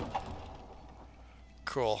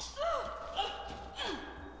 Cool.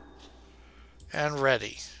 And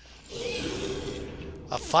ready.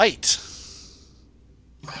 A fight.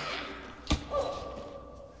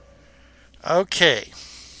 Okay.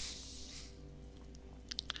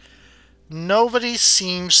 Nobody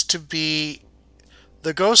seems to be...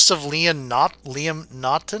 The ghost of Liam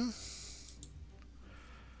Naughton?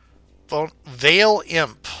 Veil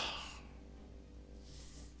Imp.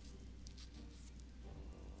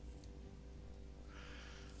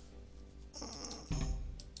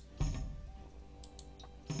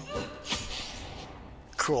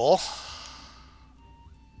 Cool.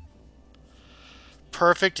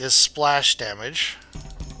 Perfect is splash damage.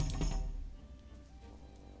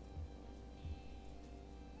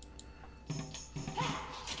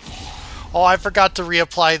 Oh, I forgot to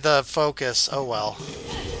reapply the focus. Oh well.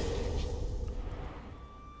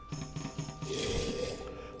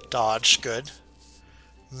 Dodge, good.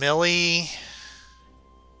 Millie.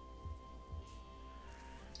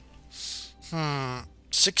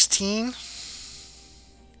 16?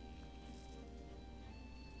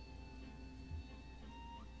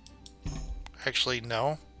 Actually,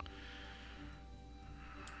 no.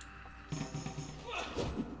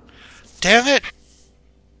 Damn it!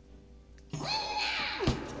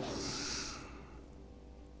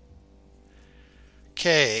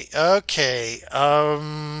 Okay, okay,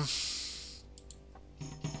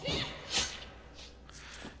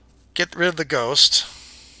 get rid of the ghost.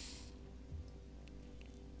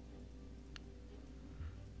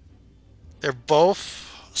 They're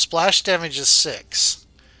both... Splash damage is 6.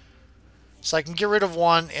 So I can get rid of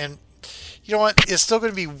one, and... You know what? It's still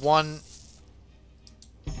going to be one...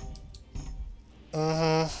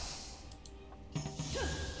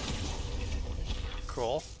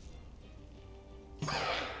 Cool.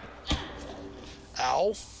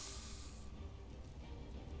 Ow.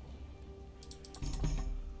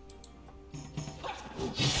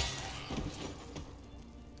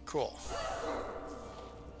 Cool.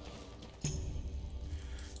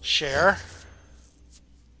 Share.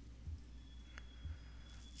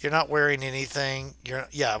 You're not wearing anything.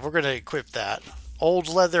 Yeah, we're going to equip that. Old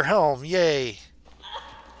leather helm. Yay.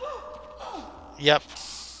 Yep.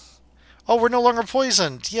 Oh, we're no longer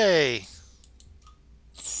poisoned. Yay.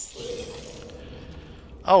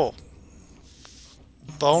 Oh.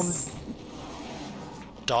 Bone.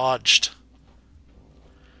 Dodged.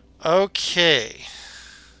 Okay.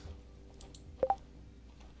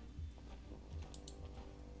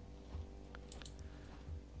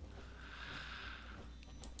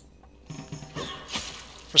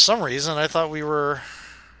 For some reason, I thought we were...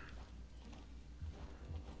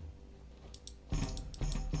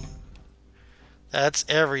 That's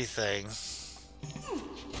everything.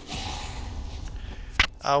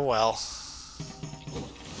 Oh well.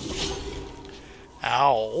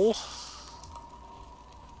 Ow.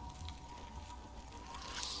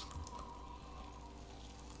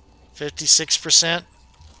 $56%.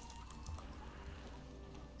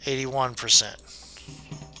 81%.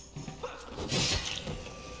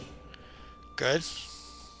 Good.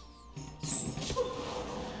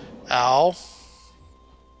 Ow.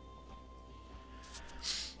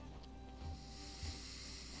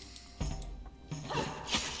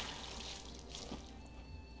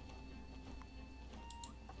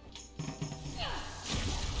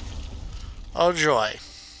 Oh joy.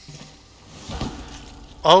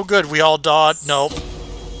 Oh good, we all dodged. Nope.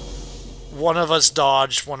 One of us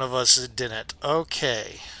dodged, one of us didn't.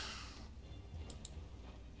 Okay.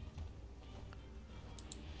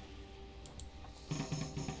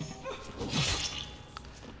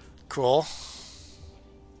 Cool.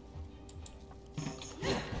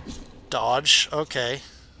 Dodge. Okay.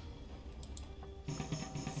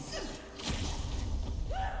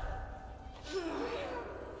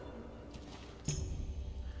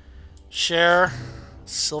 Share.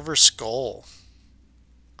 Silver Skull.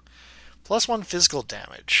 +1 physical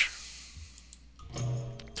damage.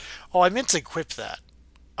 Oh, I meant to equip that.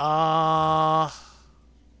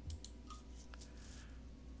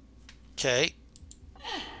 Okay.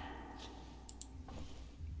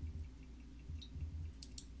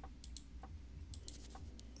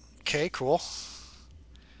 Okay, cool.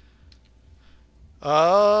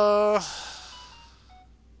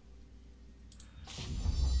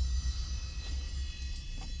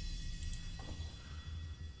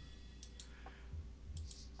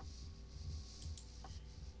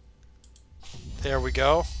 There we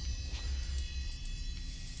go.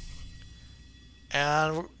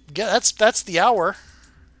 And yeah, that's the hour.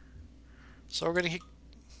 So we're gonna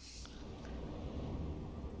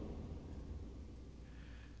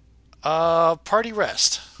party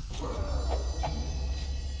rest.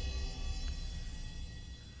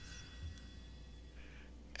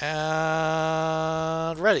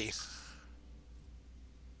 And ready.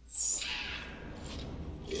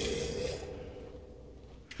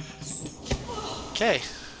 Okay.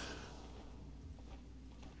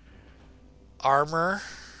 Armor.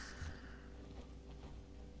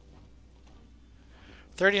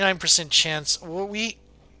 39% chance. Well, you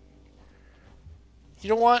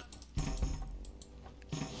know what?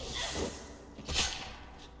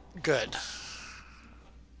 Good.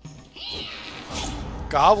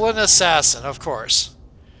 Goblin Assassin, of course.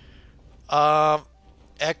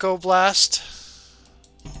 Echo Blast.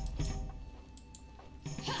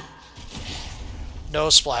 No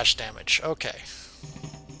splash damage. Okay.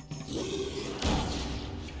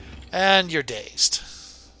 And you're dazed.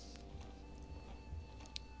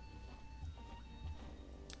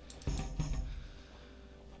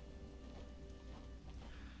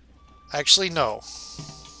 Actually, no.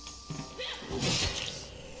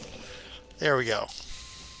 There we go.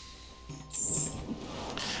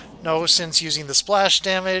 No sense using the splash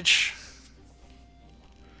damage.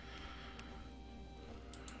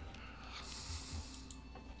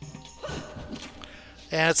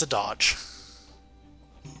 And it's a dodge.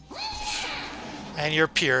 And you're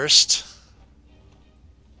pierced.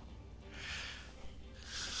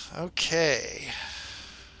 Okay.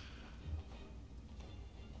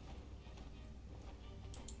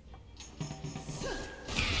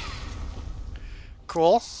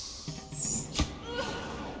 Cool.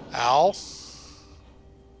 Ow.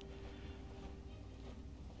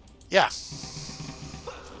 Yeah.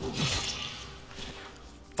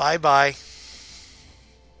 Bye-bye.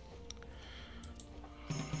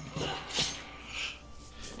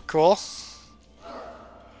 Cool.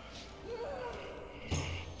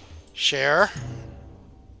 Share.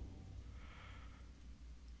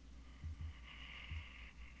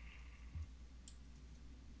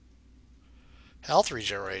 Health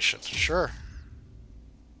regeneration. Sure.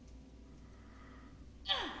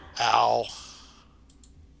 Ow.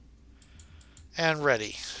 And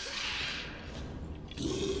ready.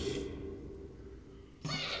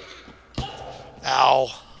 Ow.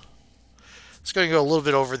 It's going to go a little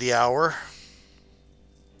bit over the hour.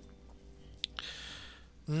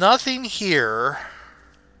 Nothing here.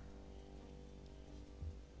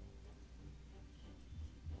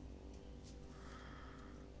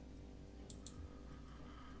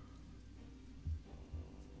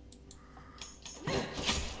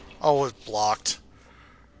 Oh, it blocked.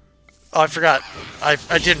 Oh, I forgot. I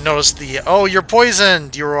didn't notice the... Oh, you're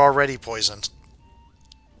poisoned! You were already poisoned.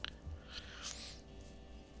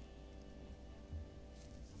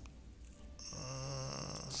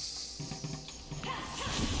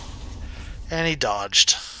 And he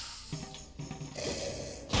dodged.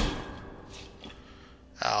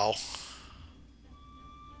 Ow.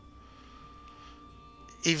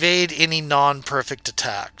 Evade any non-perfect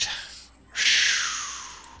attack.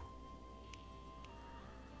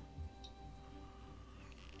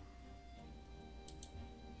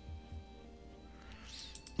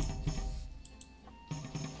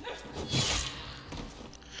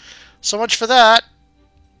 So much for that.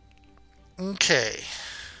 Okay.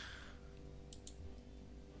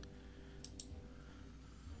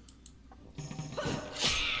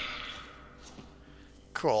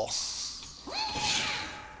 Cool.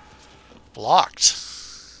 Blocked.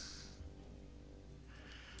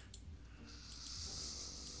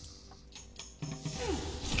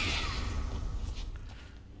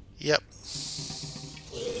 Yep.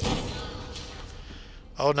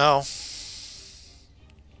 Oh no.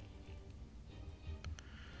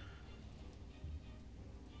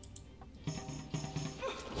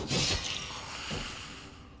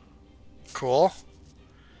 Cool.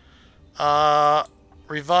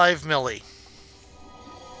 Revive Millie.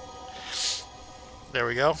 There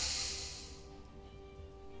we go.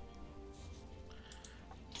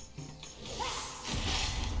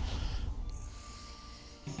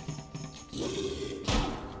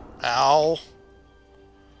 Ow.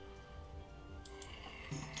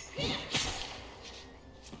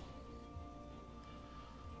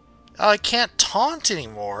 I can't taunt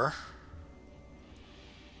anymore.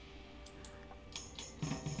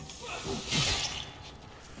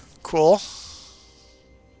 Cool.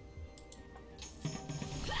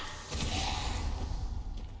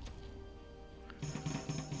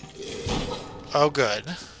 Oh, good.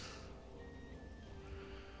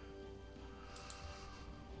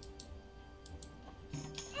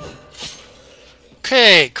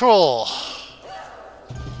 Okay, cool.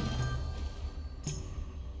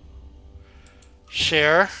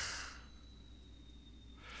 Share.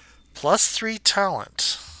 +3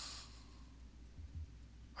 talent.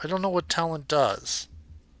 I don't know what talent does.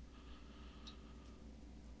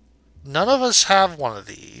 None of us have one of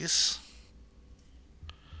these.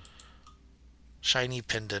 Shiny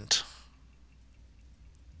pendant.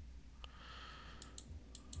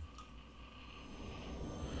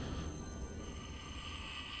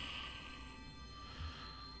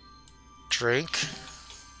 Drink.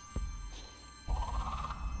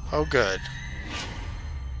 Oh, good.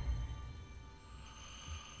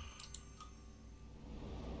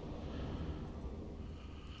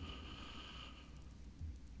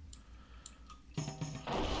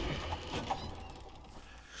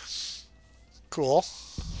 Cool.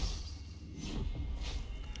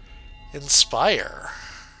 Inspire.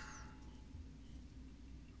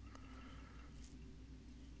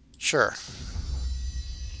 Sure.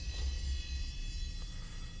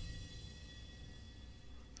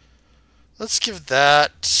 Let's give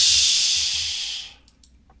that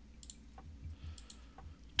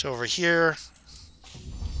to over here.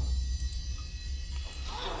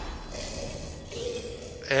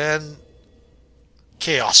 And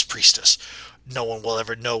Chaos Priestess. No one will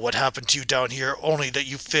ever know what happened to you down here, only that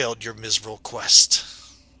you failed your miserable quest.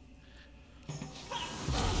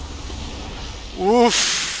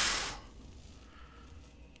 Oof.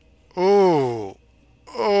 Oh.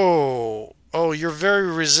 Oh. Oh, you're very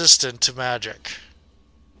resistant to magic.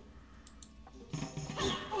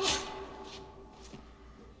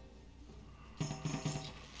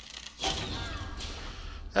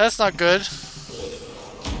 That's not good.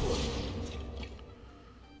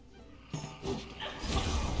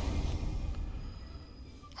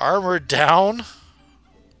 Armor down?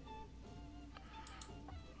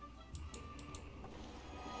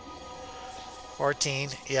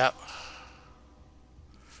 $14, yep.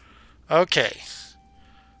 Okay.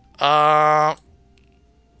 Now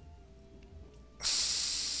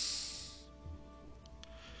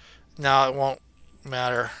it won't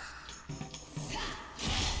matter.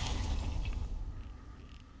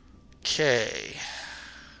 Okay.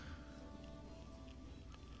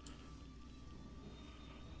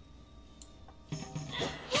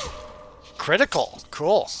 Critical.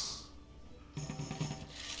 Cool.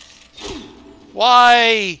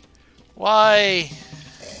 Why? Why?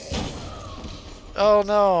 Oh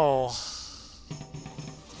no.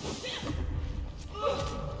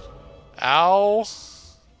 Ow.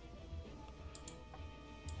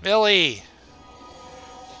 Millie.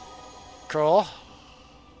 Cool.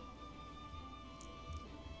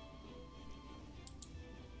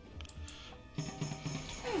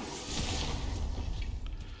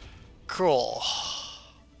 Cool.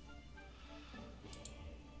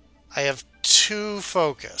 I have 2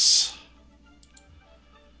 focus.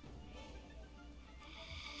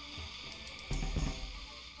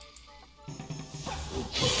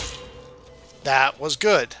 That was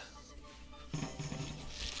good.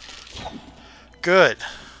 Good.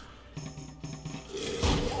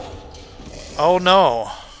 Oh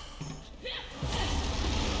no.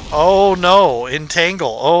 Oh no.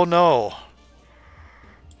 Entangle. Oh no.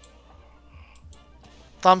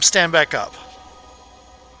 Thumb, stand back up.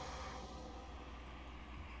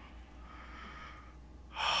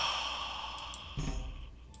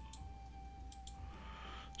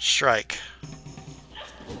 Strike.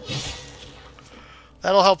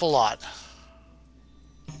 That'll help a lot.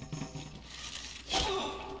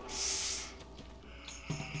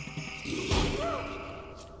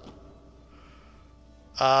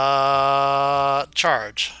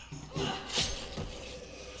 Charge.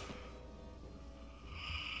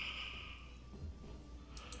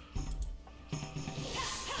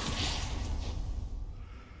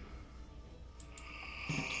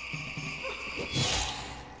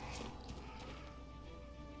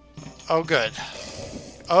 Oh, good.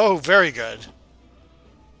 Oh, very good.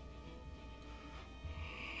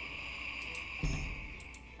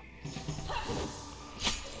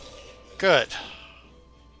 Good.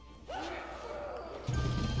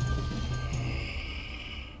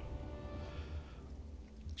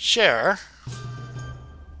 Share.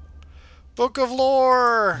 Book of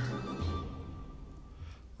Lore.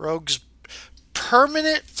 Rogue's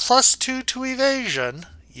permanent +2 to evasion.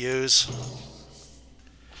 Use.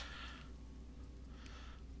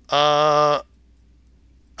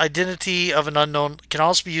 Identity of an unknown can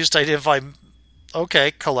also be used to identify.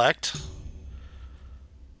 Okay, collect.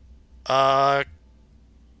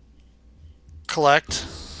 Collect.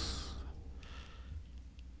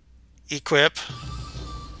 Equip.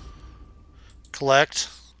 Collect.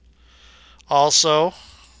 Also,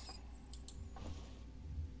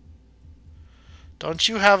 don't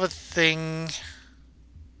you have a thing?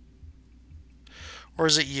 Or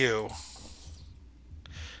is it you?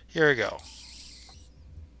 Here we go.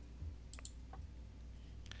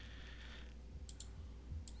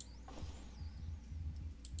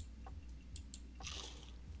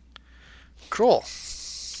 Cool.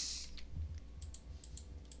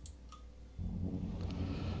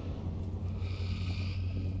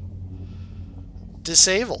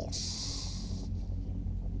 Disable.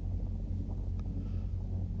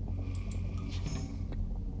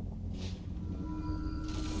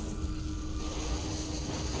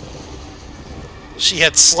 She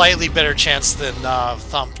had slightly better chance than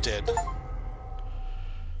Thump did.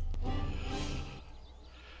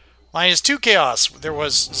 -2 chaos. There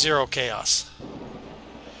was 0 chaos.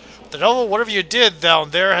 The devil, whatever you did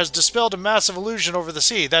down there, has dispelled a massive illusion over the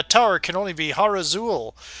sea. That tower can only be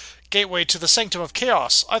Harazul, gateway to the sanctum of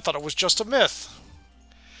chaos. I thought it was just a myth.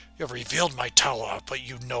 You have revealed my tower, but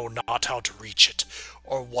you know not how to reach it,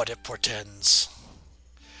 or what it portends.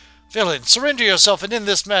 Villain, surrender yourself and end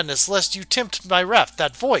this madness, lest you tempt my wrath,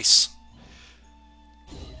 that voice.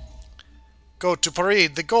 Go to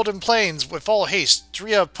Parade, the Golden Plains, with all haste.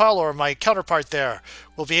 Dria Palor, my counterpart there,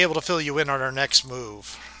 will be able to fill you in on our next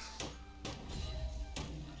move.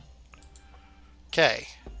 Okay.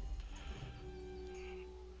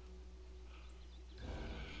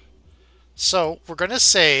 So, we're going to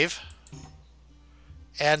save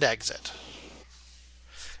and exit.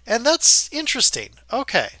 And that's interesting.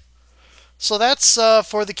 Okay. So that's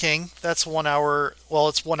for the king. That's 1 hour, well,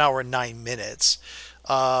 it's 1 hour and 9 minutes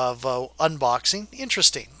of unboxing.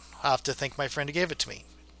 Interesting. I'll have to thank my friend who gave it to me.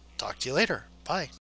 Talk to you later. Bye.